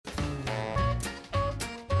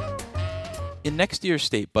In next year's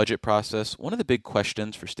state budget process, one of the big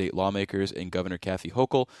questions for state lawmakers and Governor Kathy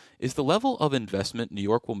Hochul is the level of investment New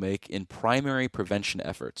York will make in primary prevention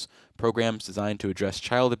efforts, programs designed to address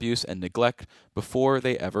child abuse and neglect before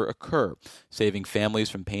they ever occur, saving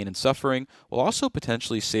families from pain and suffering while also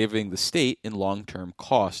potentially saving the state in long-term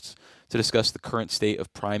costs. To discuss the current state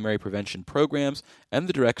of primary prevention programs and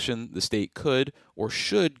the direction the state could or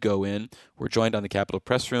should go in, we're joined on the Capitol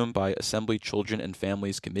Press Room by Assembly Children and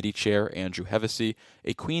Families Committee Chair Andrew Hevesi,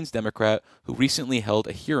 a Queens Democrat who recently held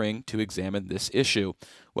a hearing to examine this issue.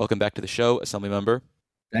 Welcome back to the show, Assembly Member.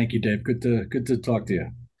 Thank you, Dave. Good to talk to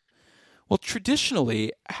you. Well,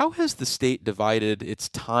 traditionally, how has the state divided its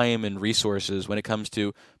time and resources when it comes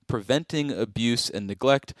to preventing abuse and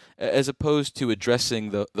neglect as opposed to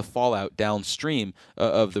addressing the fallout downstream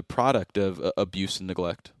of the product of abuse and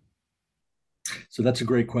neglect? So that's a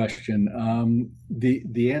great question.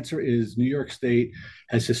 The answer is New York State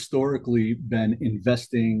has historically been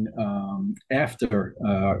investing after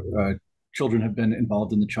children have been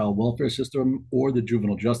involved in the child welfare system or the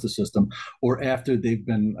juvenile justice system, or after they've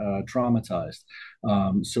been traumatized.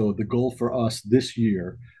 So the goal for us this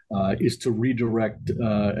year is to redirect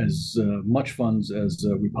as much funds as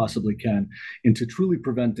we possibly can into truly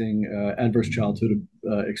preventing adverse childhood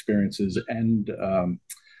experiences and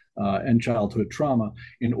childhood trauma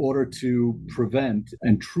in order to prevent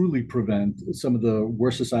and truly prevent some of the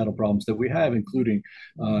worst societal problems that we have, including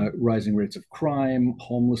rising rates of crime,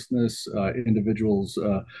 homelessness, individuals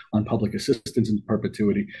on public assistance in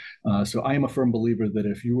perpetuity. So I am a firm believer that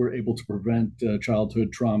if you were able to prevent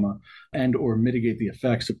childhood trauma and or mitigate the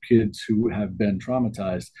effects of kids who have been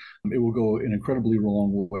traumatized, it will go an incredibly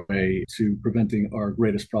long way to preventing our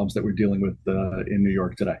greatest problems that we're dealing with in New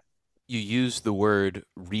York today. You use the word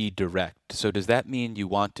redirect. So does that mean you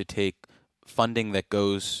want to take funding that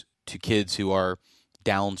goes to kids who are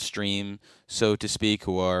downstream, so to speak,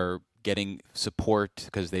 who are getting support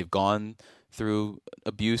because they've gone through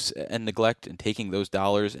abuse and neglect and taking those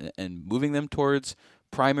dollars and moving them towards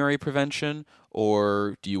primary prevention?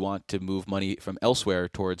 Or do you want to move money from elsewhere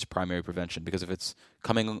towards primary prevention? Because if it's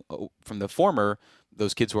coming from the former,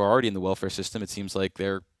 those kids who are already in the welfare system, it seems like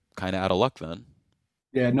they're kind of out of luck then.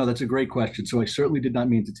 Yeah, no, that's a great question. So I certainly did not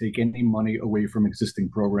mean to take any money away from existing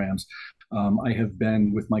programs. I have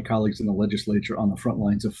been with my colleagues in the legislature on the front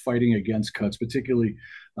lines of fighting against cuts, particularly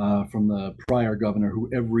from the prior governor, who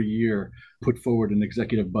every year put forward an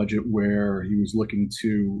executive budget where he was looking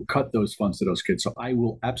to cut those funds to those kids. So I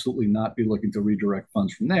will absolutely not be looking to redirect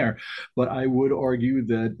funds from there. But I would argue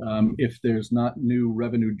that if there's not new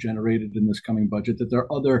revenue generated in this coming budget, that there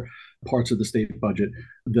are other parts of the state budget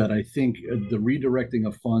that I think the redirecting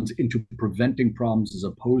of funds into preventing problems as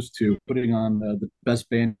opposed to putting on the best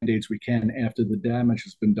band-aids we can after the damage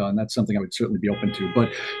has been done, that's something I would certainly be open to. But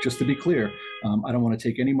just to be clear, I don't want to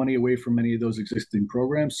take any money away from any of those existing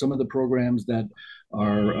programs. Some of the programs that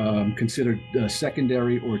are considered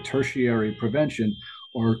secondary or tertiary prevention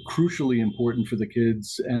are crucially important for the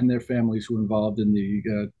kids and their families who are involved in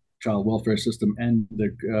the child welfare system and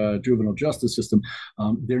the juvenile justice system.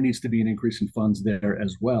 There needs to be an increase in funds there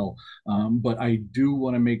as well. But I do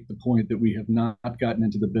want to make the point that we have not gotten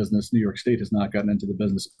into the business, New York State has not gotten into the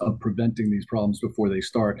business of preventing these problems before they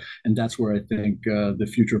start. And that's where I think the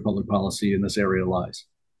future of public policy in this area lies.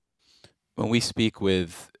 When we speak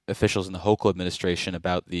with officials in the Hochul administration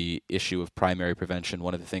about the issue of primary prevention,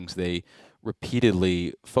 one of the things they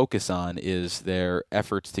repeatedly focus on is their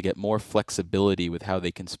efforts to get more flexibility with how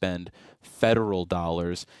they can spend federal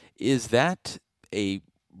dollars. Is that a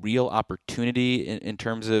real opportunity in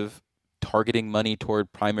terms of targeting money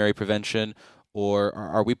toward primary prevention, or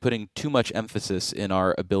are we putting too much emphasis in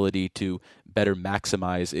our ability to better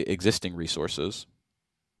maximize existing resources?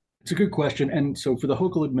 It's a good question, and so for the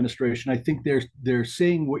Hochul administration, I think they're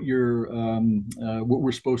saying what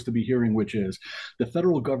we're supposed to be hearing, which is the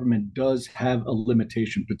federal government does have a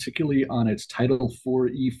limitation, particularly on its Title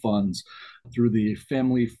IV-E funds through the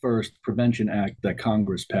Family First Prevention Act that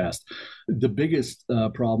Congress passed. The biggest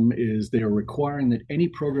problem is they are requiring that any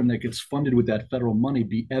program that gets funded with that federal money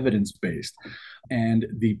be evidence-based. And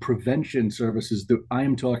the prevention services that I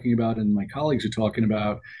am talking about and my colleagues are talking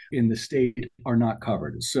about in the state are not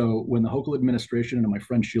covered. So when the Hochul administration and my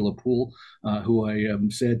friend Sheila Poole, who I am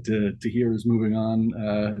sad to hear is moving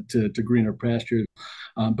on to greener pastures,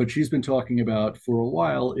 But she's been talking about for a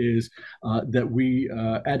while is that we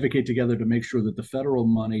advocate together to make sure that the federal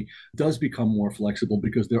money does become more flexible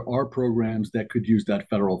because there are programs that could use that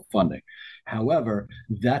federal funding. However,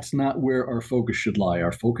 that's not where our focus should lie.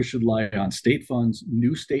 Our focus should lie on state funds,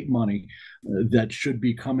 new state money that should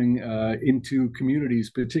be coming into communities,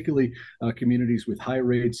 particularly communities with high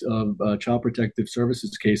rates of child protective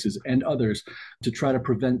services cases and others, to try to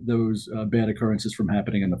prevent those bad occurrences from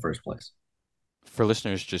happening in the first place. For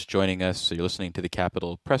listeners just joining us, so you're listening to the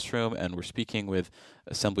Capitol Press Room, and we're speaking with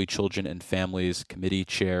Assembly Children and Families Committee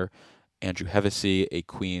Chair Andrew Hevesi, a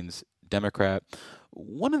Queens Democrat.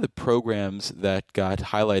 One of the programs that got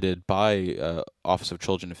highlighted by Office of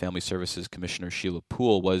Children and Family Services Commissioner Sheila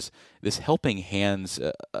Poole was this Helping Hands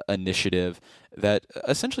initiative that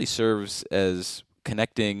essentially serves as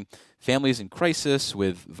connecting families in crisis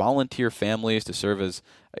with volunteer families to serve as,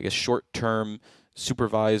 I guess, short-term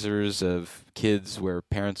supervisors of kids where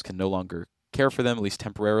parents can no longer care for them, at least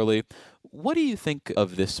temporarily. What do you think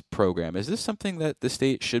of this program? Is this something that the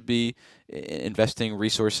state should be investing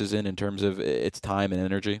resources in terms of its time and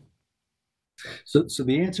energy? So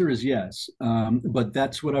the answer is yes, but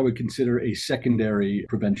that's what I would consider a secondary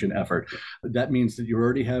prevention effort. That means that you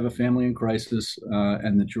already have a family in crisis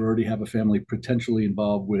and that you already have a family potentially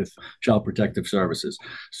involved with child protective services.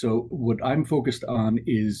 So what I'm focused on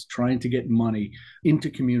is trying to get money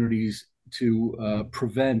into communities to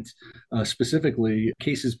prevent specifically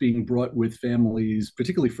cases being brought with families,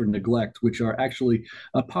 particularly for neglect, which are actually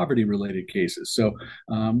poverty related cases. So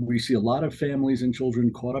we see a lot of families and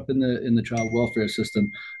children caught up in the child welfare system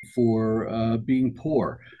for being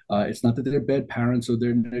poor. It's not that they're bad parents or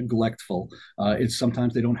they're neglectful. It's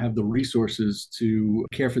sometimes they don't have the resources to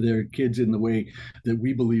care for their kids in the way that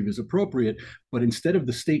we believe is appropriate. But instead of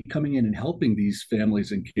the state coming in and helping these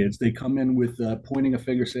families and kids, they come in with pointing a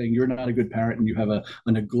finger saying, you're not a good parent and you have a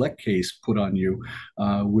neglect case put on you,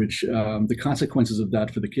 which the consequences of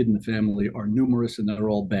that for the kid and the family are numerous and they're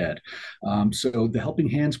all bad. So the Helping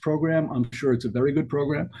Hands program, I'm sure it's a very good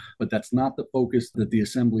program, but that's not the focus that the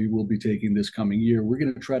Assembly will be taking this coming year. We're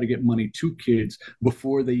going to try to get money to kids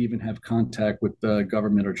before they even have contact with the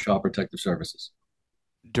government or child protective services.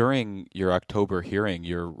 During your October hearing,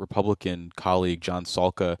 your Republican colleague John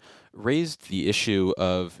Salka raised the issue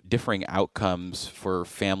of differing outcomes for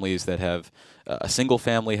families that have a single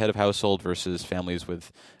family head of household versus families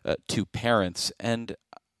with two parents. And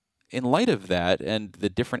in light of that and the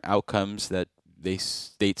different outcomes that the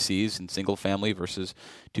state sees in single family versus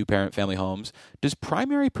two parent family homes, does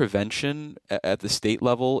primary prevention at the state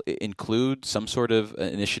level include some sort of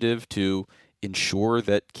initiative to ensure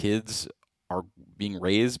that kids are being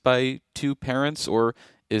raised by two parents, or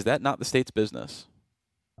is that not the state's business?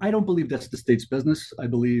 I don't believe that's the state's business. I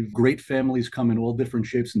believe great families come in all different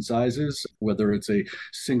shapes and sizes, whether it's a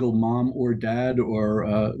single mom or dad,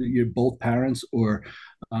 or both parents, or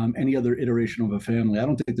any other iteration of a family. I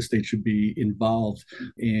don't think the state should be involved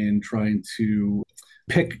in trying to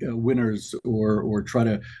pick winners or try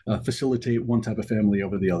to facilitate one type of family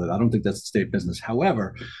over the other. I don't think that's the state business.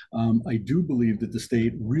 However, I do believe that the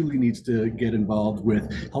state really needs to get involved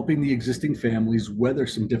with helping the existing families weather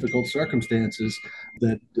some difficult circumstances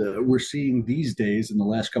that we're seeing these days in the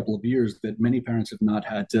last couple of years that many parents have not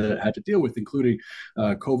had to deal with, including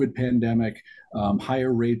COVID pandemic,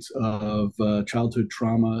 higher rates of childhood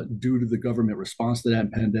trauma due to the government response to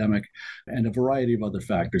that pandemic, and a variety of other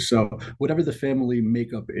factors. So whatever the family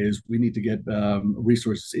makeup is, we need to get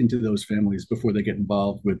resources into those families before they get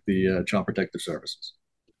involved with the child protective services.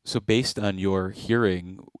 So, based on your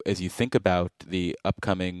hearing, as you think about the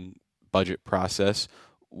upcoming budget process,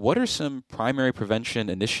 what are some primary prevention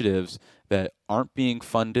initiatives that aren't being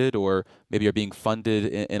funded or maybe are being funded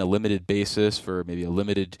in a limited basis for maybe a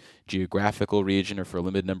limited geographical region or for a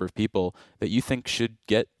limited number of people that you think should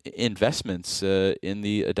get investments in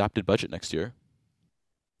the adopted budget next year?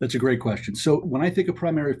 That's a great question. So when I think of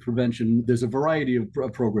primary prevention, there's a variety of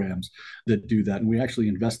programs that do that, and we actually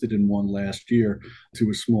invested in one last year to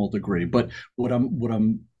a small degree. But what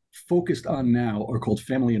I'm focused on now are called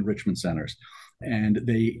family enrichment centers. And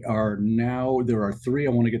they are now, there are three, I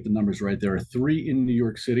want to get the numbers right. There are three in New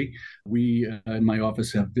York City. We in my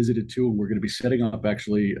office have visited two, and we're going to be setting up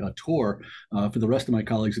actually a tour for the rest of my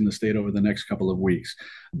colleagues in the state over the next couple of weeks.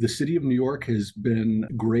 The city of New York has been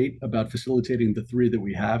great about facilitating the three that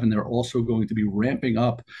we have, and they're also going to be ramping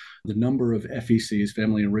up the number of FECs,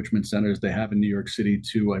 family enrichment centers, they have in New York City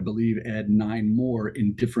to, I believe, add 9 more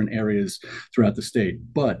in different areas throughout the state.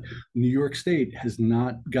 But New York State has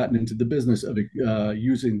not gotten into the business of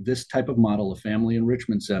using this type of model, a family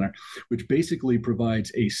enrichment center, which basically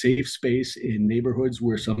provides a safe space in neighborhoods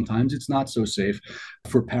where sometimes it's not so safe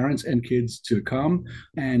for parents and kids to come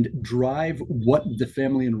and drive what the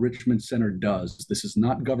family enrichment center does. This is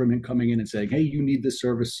not government coming in and saying, hey, you need this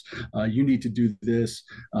service, you need to do this,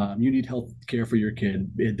 you need health care for your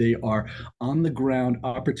kid. They are on the ground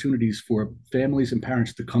opportunities for families and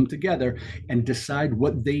parents to come together and decide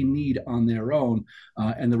what they need on their own.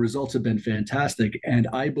 And the results have been fantastic. And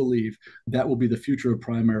I believe that will be the future of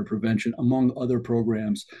primary prevention, among other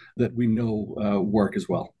programs that we know work as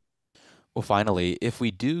well. Well, finally, if we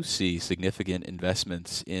do see significant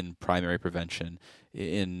investments in primary prevention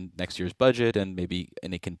in next year's budget and maybe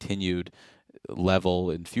in a continued level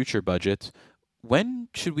in future budgets, when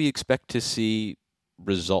should we expect to see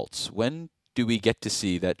results? When do we get to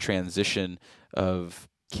see that transition of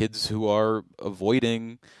kids who are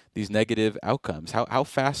avoiding these negative outcomes? How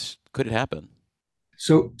fast could it happen?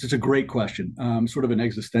 So it's a great question, sort of an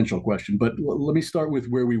existential question, but let me start with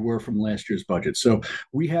where we were from last year's budget. So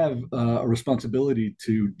we have a responsibility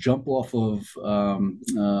to jump off of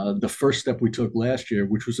the first step we took last year,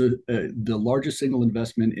 which was the largest single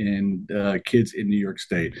investment in kids in New York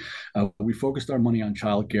State. We focused our money on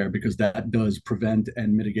childcare because that does prevent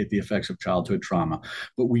and mitigate the effects of childhood trauma.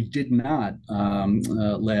 But we did not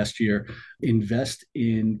last year invest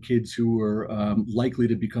in kids who were likely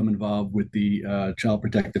to become involved with the Child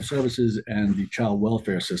Protective Services and the child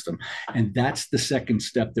welfare system. And that's the second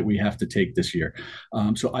step that we have to take this year.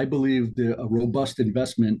 So I believe a robust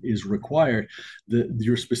investment is required.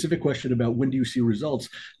 Your specific question about when do you see results,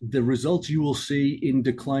 the results you will see in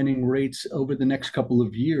declining rates over the next couple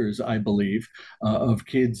of years, I believe, of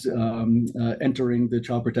kids entering the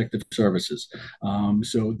Child Protective Services.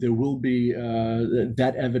 So there will be,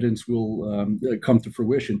 that evidence will come to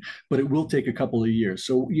fruition, but it will take a couple of years.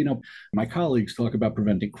 So, my colleagues talk about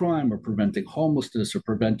preventing crime or preventing homelessness or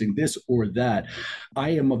preventing this or that. I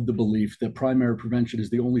am of the belief that primary prevention is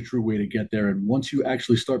the only true way to get there. And once you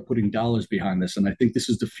actually start putting dollars behind this, and I think this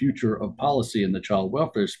is the future of policy in the child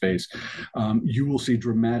welfare space, you will see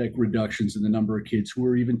dramatic reductions in the number of kids who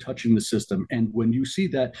are even touching the system. And when you see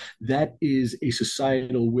that, that is a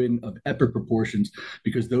societal win of epic proportions,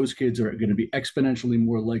 because those kids are going to be exponentially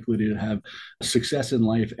more likely to have success in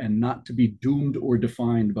life and not to be doomed or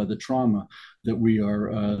defined by the trauma that we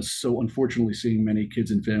are so unfortunately seeing many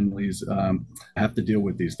kids and families have to deal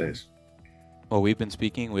with these days. Well, we've been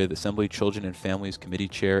speaking with Assembly Children and Families Committee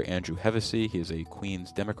Chair Andrew Hevesi. He is a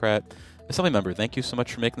Queens Democrat. Assembly member, thank you so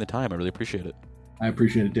much for making the time. I really appreciate it. I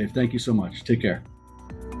appreciate it, Dave. Thank you so much. Take care.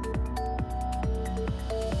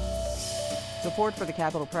 Support for the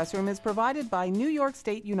Capitol Press Room is provided by New York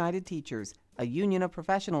State United Teachers, a union of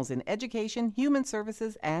professionals in education, human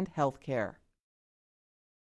services, and healthcare.